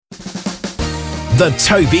The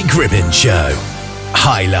Toby Gribbin Show.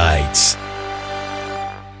 Highlights.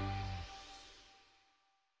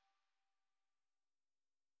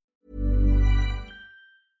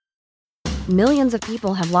 Millions of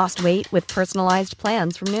people have lost weight with personalized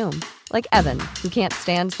plans from Noom. Like Evan, who can't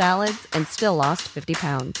stand salads and still lost 50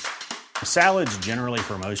 pounds. Salads generally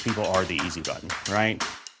for most people are the easy button, right?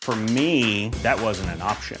 For me, that wasn't an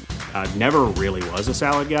option. I never really was a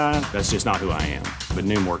salad guy. That's just not who I am. But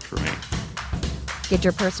Noom worked for me. Get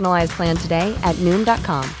your personalized plan today at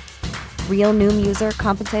Noom.com. Real Noom user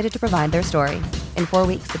compensated to provide their story. In 4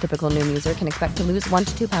 weeks, the typical Noom user can expect to lose 1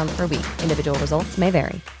 to 2 pounds per week. Individual results may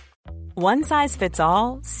vary. One size fits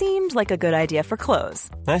all seemed like a good idea for clothes.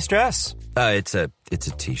 Nice dress. It's a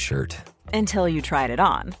t-shirt. Until you tried it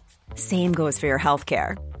on. Same goes for your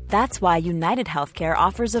healthcare. That's why United Healthcare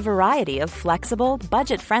offers a variety of flexible,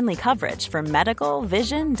 budget-friendly coverage for medical,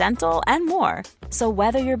 vision, dental, and more. So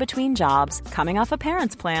whether you're between jobs, coming off a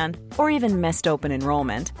parent's plan, or even missed open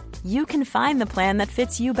enrollment, you can find the plan that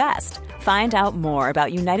fits you best. Find out more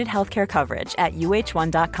about United Healthcare coverage at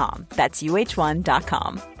uh1.com. That's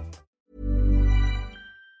uh1.com.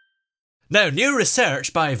 Now, new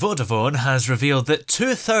research by Vodafone has revealed that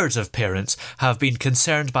 2/3 of parents have been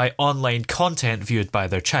concerned by online content viewed by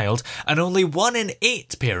their child, and only 1 in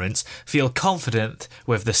 8 parents feel confident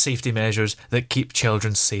with the safety measures that keep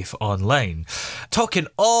children safe online. Talking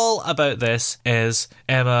all about this is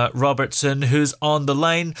Emma Robertson, who's on the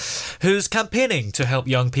line, who's campaigning to help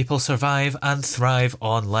young people survive and thrive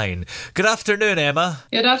online. Good afternoon, Emma.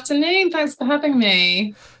 Good afternoon. Thanks for having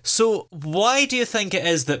me. So, why do you think it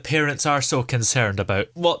is that parents are so concerned about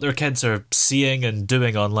what their kids are seeing and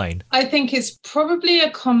doing online? I think it's probably a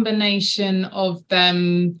combination of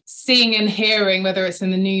them seeing and hearing, whether it's in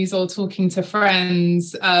the news or talking to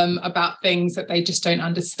friends, about things that they just don't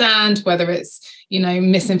understand, whether it's,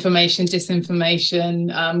 misinformation,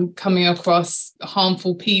 disinformation, coming across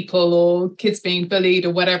harmful people or kids being bullied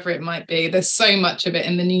or whatever it might be. There's so much of it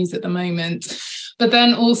in the news at the moment. But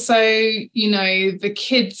then also, the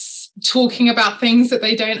kids talking about things that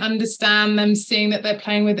they don't understand, them seeing that they're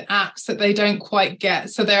playing with apps that they don't quite get.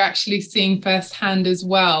 So they're actually seeing firsthand as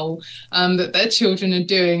well that their children are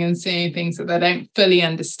doing and seeing things that they don't fully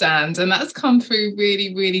understand. And that's come through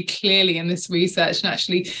really, really clearly in this research. And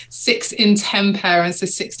actually 6 in 10 parents, so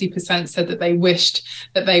 60%, said that they wished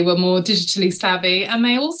that they were more digitally savvy. And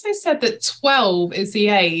they also said that 12 is the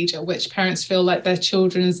age at which parents feel like their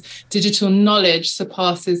children's digital knowledge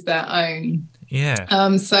surpasses their own.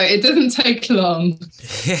 Yeah. So it doesn't take long.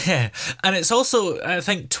 Yeah. And it's also, I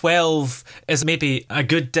think 12 is maybe a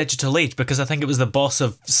good digital age, because I think it was the boss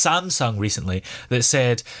of Samsung recently that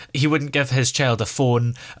said he wouldn't give his child a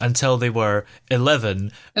phone until they were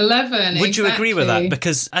 11. 11, Would you agree with that?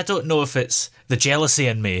 Because I don't know if it's the jealousy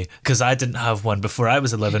in me, because I didn't have one before I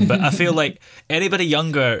was 11, but I feel like anybody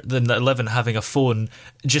younger than 11 having a phone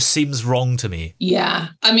just seems wrong to me. Yeah.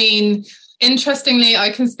 I mean, interestingly, I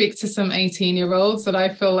can speak to some 18-year-olds that I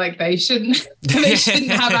feel like they shouldn't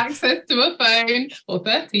have access to a phone, or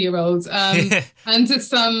 30-year-olds, and to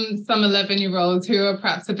some 11-year-olds who are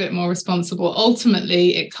perhaps a bit more responsible.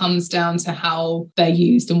 Ultimately, it comes down to how they're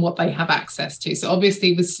used and what they have access to. So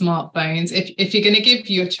obviously with smartphones, if you're going to give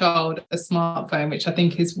your child a smartphone, which I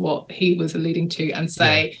think is what he was alluding to, and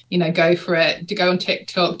say, go for it, to go on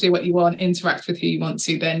TikTok, do what you want, interact with who you want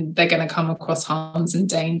to, then they're going to come across harms and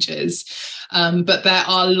dangers. But there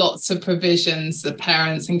are lots of provisions that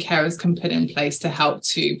parents and carers can put in place to help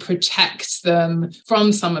to protect them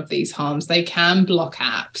from some of these harms. They can block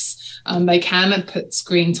apps. They can put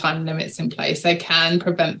screen time limits in place. They can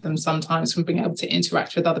prevent them sometimes from being able to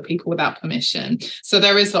interact with other people without permission. So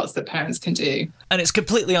there is lots that parents can do. And it's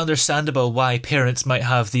completely understandable why parents might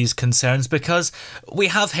have these concerns, because we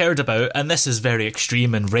have heard about, and this is very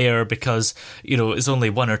extreme and rare because, it's only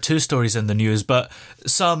 1 or 2 stories in the news, but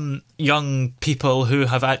some young people who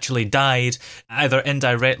have actually died either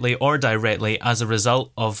indirectly or directly as a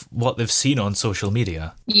result of what they've seen on social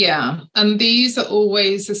media. Yeah, and these are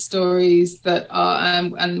always the stories that are,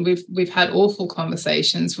 and we've had awful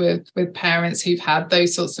conversations with parents who've had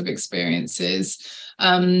those sorts of experiences.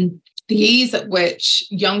 The ease at which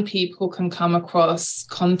young people can come across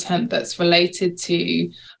content that's related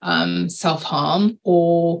to self-harm,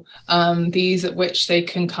 or the ease at which they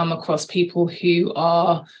can come across people who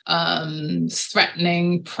are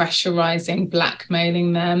threatening, pressurizing,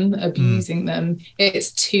 blackmailing them, abusing them.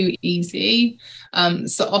 It's too easy.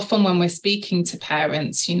 So often when we're speaking to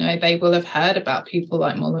parents, they will have heard about people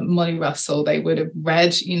like Molly Russell. They would have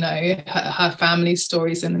read, her family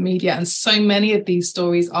stories in the media. And so many of these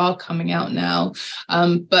stories are coming coming out now.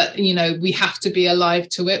 But, you know, we have to be alive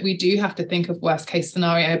to it. We do have to think of worst case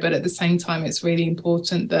scenario, but at the same time, it's really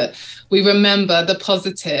important that we remember the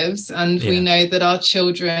positives, and we know that our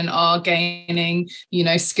children are gaining, you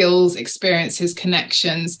know, skills, experiences,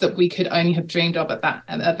 connections that we could only have dreamed of at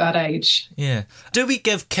that age. Yeah. Do we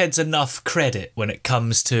give kids enough credit when it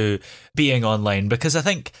comes to being online? Because I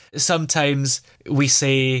think sometimes we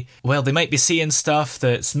say, well, they might be seeing stuff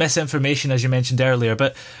that's misinformation, as you mentioned earlier,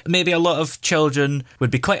 but maybe a lot of children would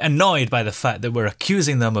be quite annoyed by the fact that we're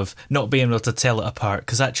accusing them of not being able to tell it apart,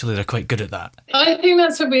 because actually they're quite good at that. I think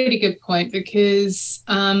that's a really good point, because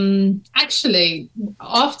actually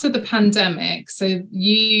after the pandemic, so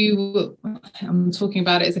I'm talking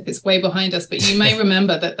about it as if it's way behind us, but you may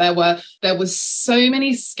remember that there was so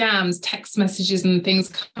many scams, text messages and things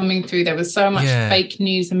coming through. There was so much fake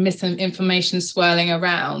news and misinformation swirling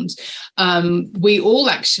around. We all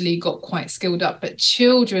actually got quite skilled up, but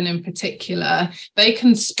children in particular, they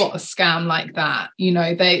can spot a scam like that. You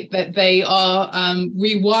know, they are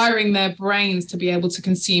rewiring their brains to be able to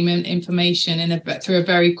consume information through a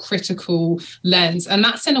very critical lens. And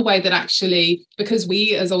that's in a way that actually, because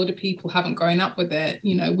we as older people haven't grown up with it,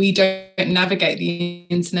 you know, we don't navigate the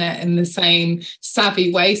internet in the same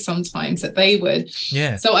savvy way sometimes that they would.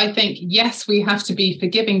 Yeah. So I think, yes, we have to be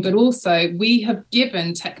forgiving, but also we have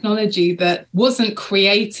given technology that wasn't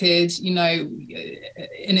created, you know,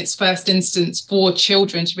 in its first instance for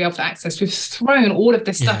children to be able to access. We've thrown all of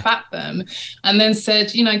this stuff at them and then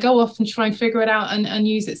said, you know, go off and try and figure it out and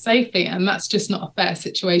use it safely. And that's just not a fair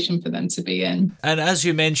situation for them to be in. And as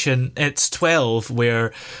you mentioned, it's 12,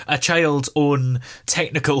 where a child's own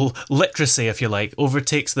technical literacy, if you like,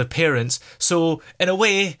 overtakes their parents. So in a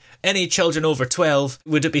way, any children over 12,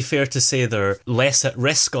 would it be fair to say they're less at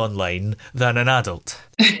risk online than an adult?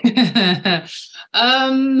 They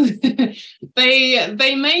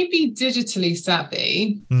may be digitally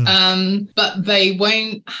savvy, but they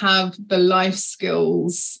won't have the life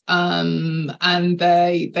skills, and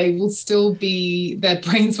they will still be, their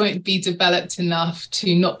brains won't be developed enough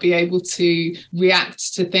to not be able to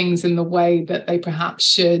react to things in the way that they perhaps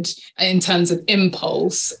should in terms of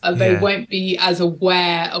impulse. They won't be as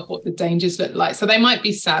aware of what the dangers look like. So they might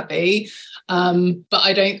be savvy, but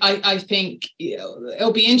I think, you know,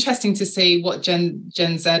 it'll be interesting to see what Gen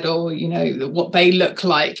Z, or, you know, what they look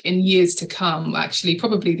like in years to come. Actually,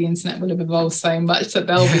 probably the internet will have evolved so much that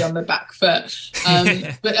they'll be on the back foot.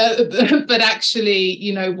 But actually,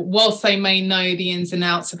 you know, whilst they may know the ins and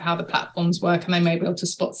outs of how the platforms work, and they may be able to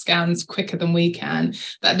spot scams quicker than we can,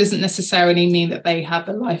 that doesn't necessarily mean that they have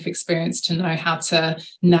the life experience to know how to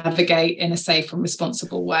navigate in a safe and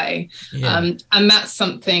responsible way. And that's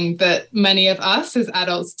something that many of us as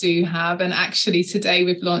adults do have. And actually today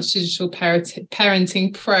we've launched Digital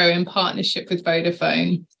Parenting Pro in partnership with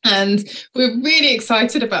Vodafone. And we're really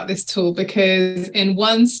excited about this tool because in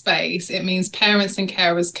one space, it means parents and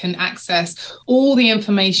carers can access all the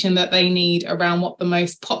information that they need around what the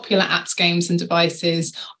most popular apps, games and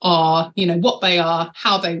devices are, you know, what they are,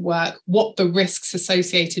 how they work, what the risks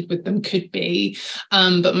associated with them could be,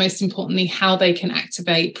 but most importantly, how they can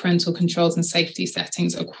activate parental controls and safety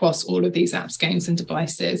settings across all of these apps, games and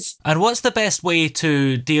devices. And what's the best way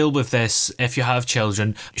to deal with this if you have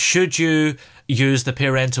children? Should you use the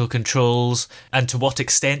parental controls, and to what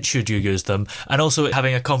extent should you use them? And also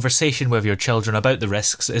having a conversation with your children about the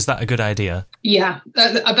risks, is that a good idea? Yeah,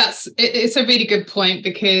 it's a really good point,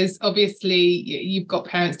 because obviously you've got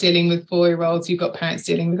parents dealing with 4-year-olds, you've got parents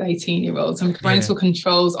dealing with 18-year-olds, and parental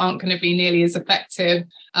controls aren't going to be nearly as effective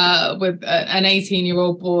with an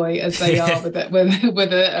 18-year-old boy as they are with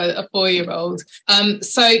a 4-year-old.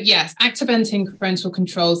 So yes, activating parental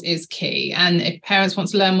controls is key. And if parents want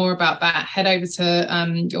to learn more about that, head over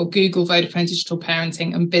to or Google Vodafone Digital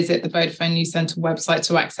Parenting and visit the Vodafone News Centre website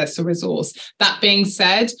to access the resource. That being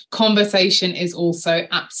said, conversation is also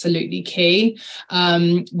absolutely key.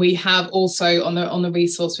 We have also on the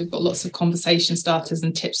resource, we've got lots of conversation starters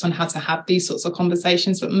and tips on how to have these sorts of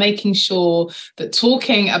conversations, but making sure that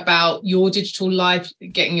talking about your digital life,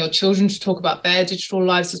 getting your children to talk about their digital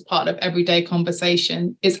lives as part of everyday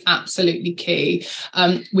conversation is absolutely key.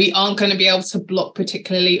 We aren't going to be able to block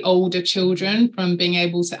particularly older children from being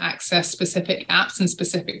able to access specific apps and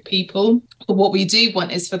specific people. But what we do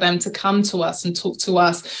want is for them to come to us and talk to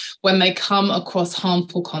us when they come across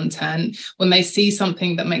harmful content, when they see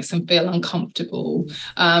something that makes them feel uncomfortable,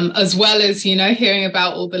 as well as, you know, hearing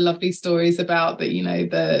about all the lovely stories about the, you know,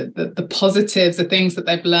 the positives, the things that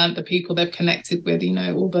they've learned, the people they've connected with, you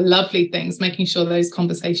know, all the lovely things, making sure those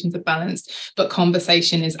conversations are balanced. But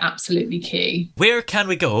conversation is absolutely key. Where can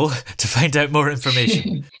we go to find out more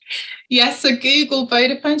information? Yes, so Google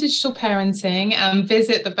Vodafone Digital Parenting and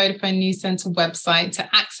visit the Vodafone News Centre website to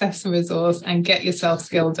access the resource and get yourself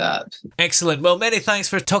skilled up. Excellent. Well, many thanks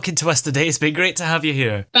for talking to us today. It's been great to have you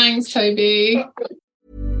here. Thanks, Toby.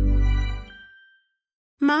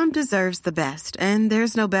 Mom deserves the best, and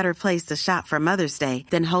there's no better place to shop for Mother's Day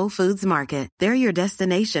than Whole Foods Market. They're your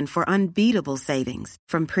destination for unbeatable savings,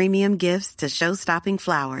 from premium gifts to show-stopping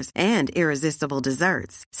flowers and irresistible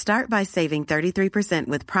desserts. Start by saving 33%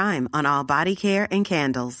 with Prime on all body care and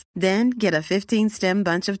candles. Then get a 15-stem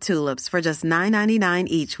bunch of tulips for just $9.99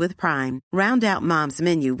 each with Prime. Round out Mom's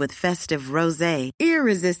menu with festive rosé,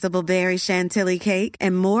 irresistible berry chantilly cake,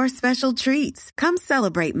 and more special treats. Come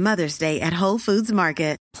celebrate Mother's Day at Whole Foods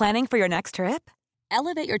Market. Planning for your next trip?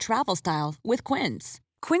 Elevate your travel style with Quince.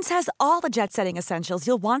 Quince has all the jet-setting essentials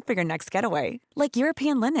you'll want for your next getaway, like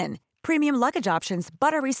European linen, premium luggage options,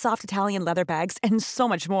 buttery soft Italian leather bags, and so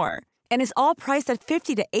much more. And is all priced at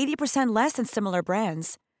 50 to 80% less than similar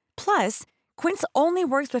brands. Plus, Quince only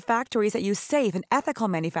works with factories that use safe and ethical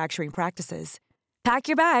manufacturing practices. Pack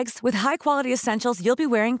your bags with high-quality essentials you'll be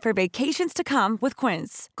wearing for vacations to come with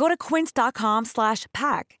Quince. Go to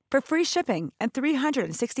quince.com/pack for free shipping and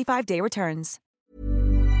 365-day returns.